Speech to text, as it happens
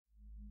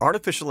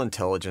Artificial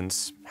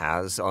intelligence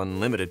has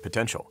unlimited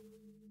potential.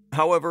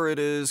 However, it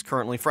is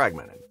currently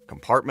fragmented,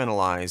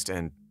 compartmentalized,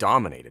 and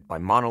dominated by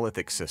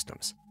monolithic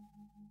systems.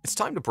 It's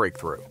time to break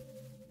through.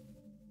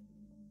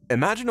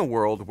 Imagine a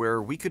world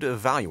where we could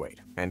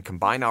evaluate and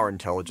combine our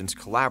intelligence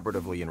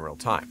collaboratively in real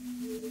time.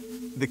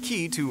 The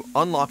key to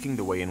unlocking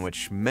the way in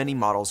which many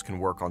models can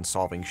work on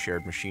solving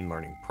shared machine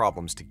learning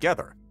problems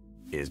together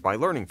is by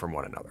learning from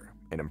one another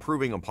and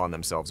improving upon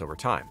themselves over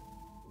time.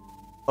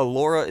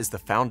 Allora is the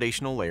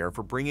foundational layer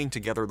for bringing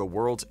together the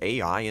world's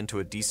AI into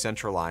a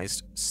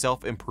decentralized,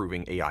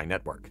 self-improving AI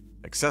network,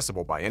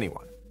 accessible by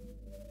anyone.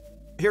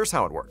 Here's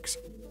how it works.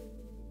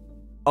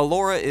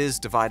 Allora is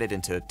divided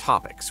into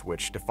topics,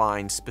 which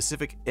define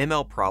specific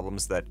ML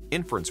problems that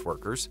inference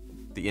workers,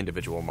 the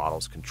individual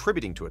models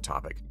contributing to a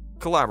topic,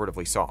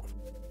 collaboratively solve.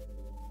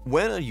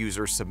 When a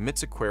user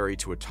submits a query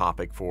to a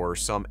topic for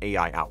some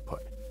AI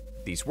output,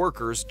 these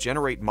workers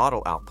generate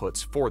model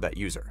outputs for that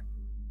user.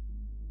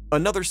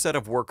 Another set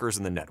of workers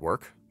in the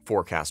network,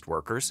 forecast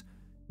workers,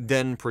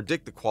 then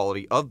predict the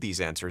quality of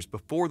these answers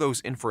before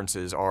those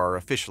inferences are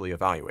officially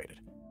evaluated.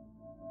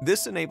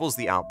 This enables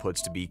the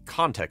outputs to be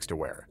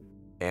context-aware,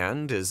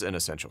 and is an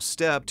essential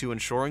step to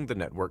ensuring the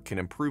network can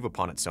improve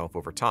upon itself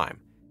over time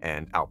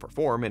and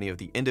outperform any of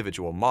the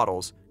individual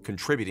models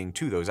contributing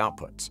to those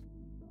outputs.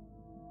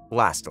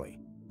 Lastly,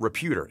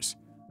 reputers,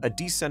 a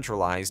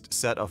decentralized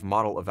set of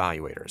model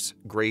evaluators,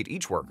 grade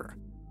each worker,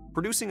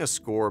 producing a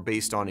score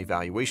based on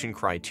evaluation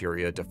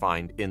criteria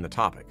defined in the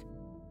topic,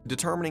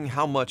 determining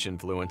how much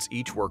influence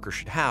each worker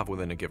should have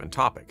within a given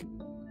topic.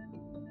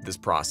 This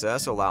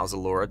process allows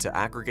Allora to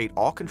aggregate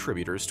all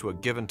contributors to a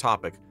given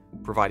topic,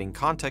 providing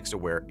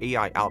context-aware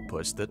AI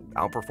outputs that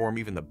outperform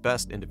even the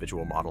best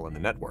individual model in the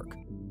network.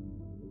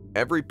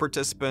 Every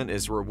participant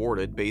is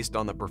rewarded based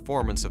on the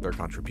performance of their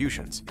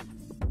contributions,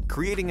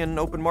 creating an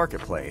open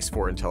marketplace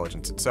for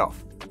intelligence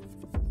itself.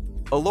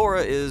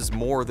 Allora is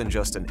more than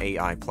just an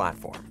AI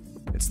platform.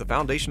 It's the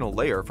foundational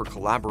layer for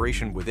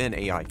collaboration within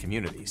AI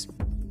communities,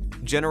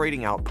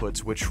 generating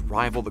outputs which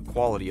rival the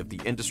quality of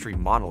the industry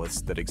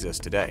monoliths that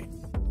exist today.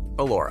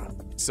 Allora,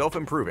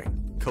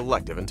 self-improving,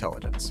 collective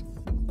intelligence.